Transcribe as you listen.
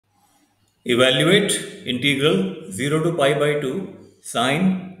Evaluate integral 0 to pi by 2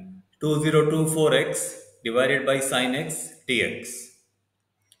 sine 2024x divided by sin x dx.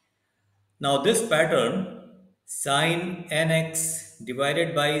 Now this pattern sin nx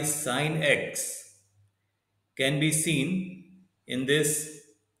divided by sin x can be seen in this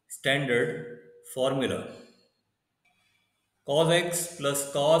standard formula. Cos x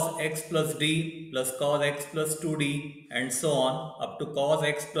plus d plus cos x plus 2d and so on up to cos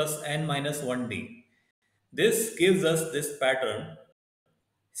x plus n minus 1d. This gives us this pattern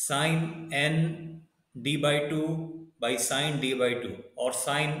sin n d by 2 by sin d by 2 or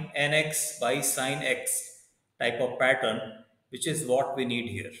sin nx by sin x type of pattern, which is what we need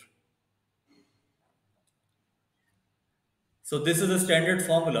here. So this is a standard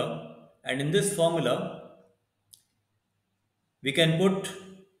formula, and in this formula we can put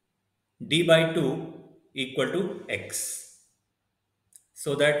d by 2 equal to x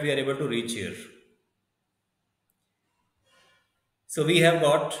so that we are able to reach here. So we have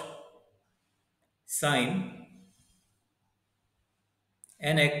got sin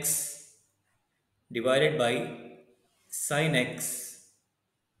nx divided by sin x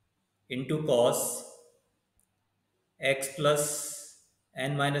into cos x plus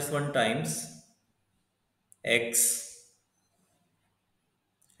n minus 1 times x,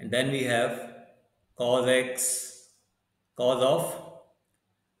 and then we have cos x cos of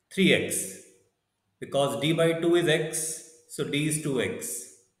 3x, because d by 2 is x, so d is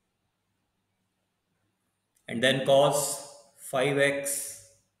 2x, and then cos 5x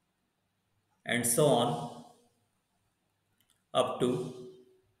and so on up to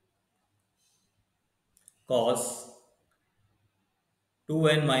cos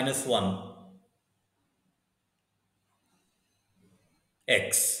 2n minus 1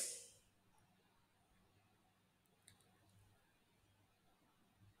 x.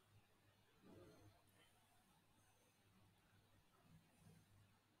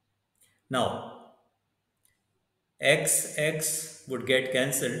 Now x would get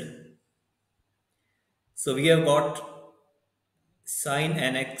cancelled, so we have got sin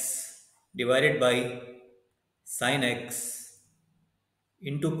nx divided by sin x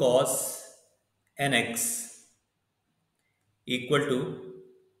into cos nx equal to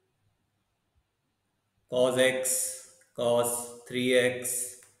cos x cos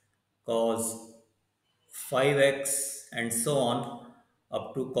 3x cos 5x and so on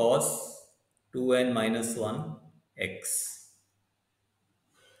up to cos 2n minus 1 x.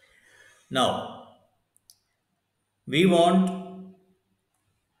 Now we want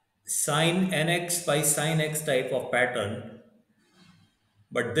sin nx by sin x type of pattern,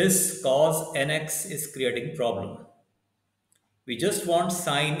 but this cos nx is creating problem. We just want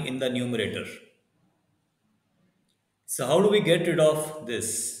sin in the numerator. So how do we get rid of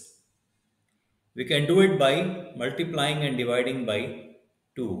this? We can do it by multiplying and dividing by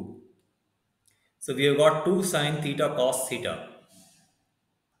 2. So we have got 2 sin theta cos theta.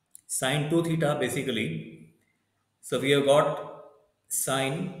 Sin 2 theta basically. So we have got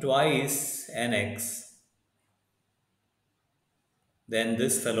sin twice nx. Then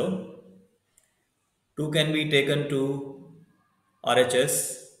this fellow. 2 can be taken to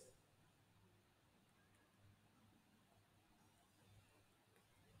RHS.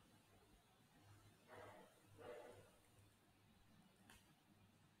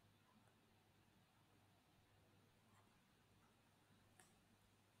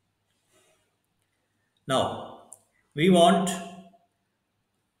 Now we want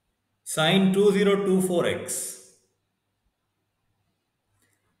sin 2024x.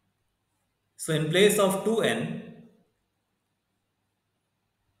 So in place of 2n,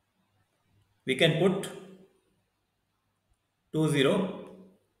 we can put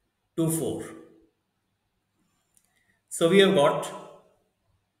 2024. So we have got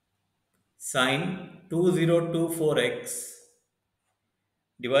sin 2024x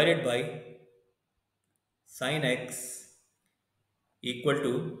divided by sin x equal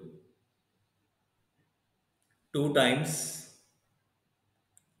to 2 times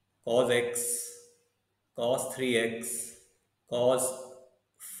cos x cos 3x cos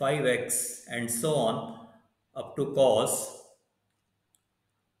 5x and so on up to cos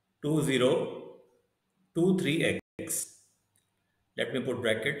 2023x. Let me put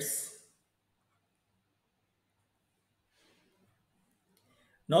brackets.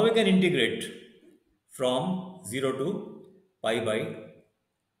 Now we can integrate from 0 to pi by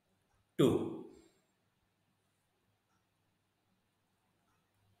 2.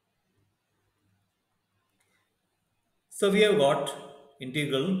 So we have got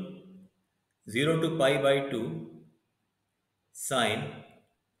integral 0 to pi by 2 sine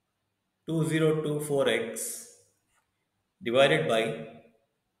 2024x divided by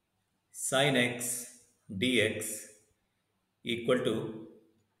sin x dx equal to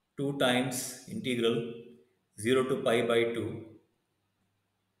 2 times integral 0 to pi by 2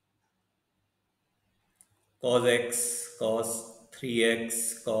 cos x cos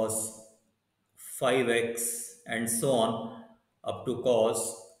 3x cos 5x and so on up to cos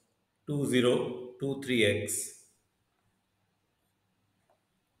 2023x.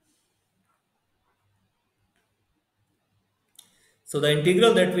 So the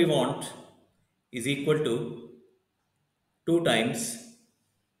integral that we want is equal to 2 times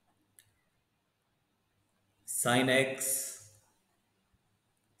sin x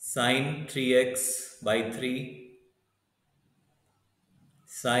sin 3x by 3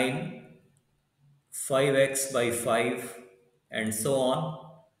 sin 5x by 5 and so on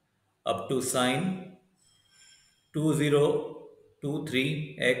up to sin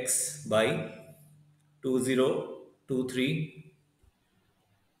 2023x by 2023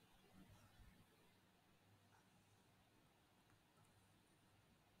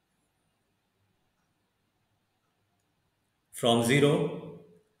 from 0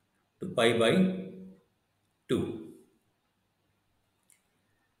 to pi by 2.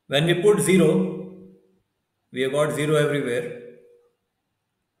 When we put 0, we have got 0 everywhere.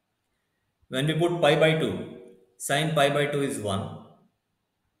 When we put pi by 2, sin pi by 2 is 1.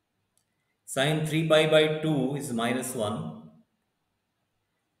 Sin 3 pi by 2 is minus 1.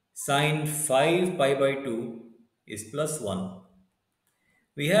 Sin 5 pi by 2 is plus 1.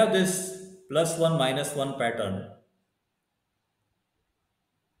 We have this plus 1 minus 1 pattern.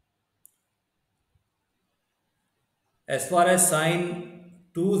 As far as sin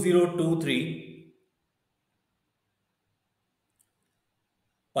 2023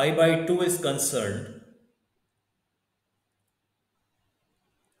 pi by 2 is concerned,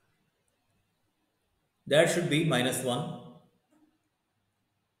 that should be minus 1.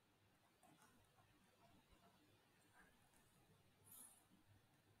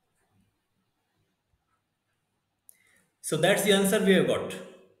 So that's the answer we have got.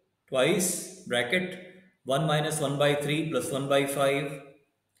 Twice bracket 1 minus 1 by 3 plus 1 by 5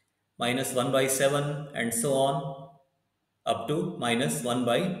 minus 1 by 7 and so on up to minus 1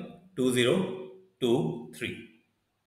 by 2023.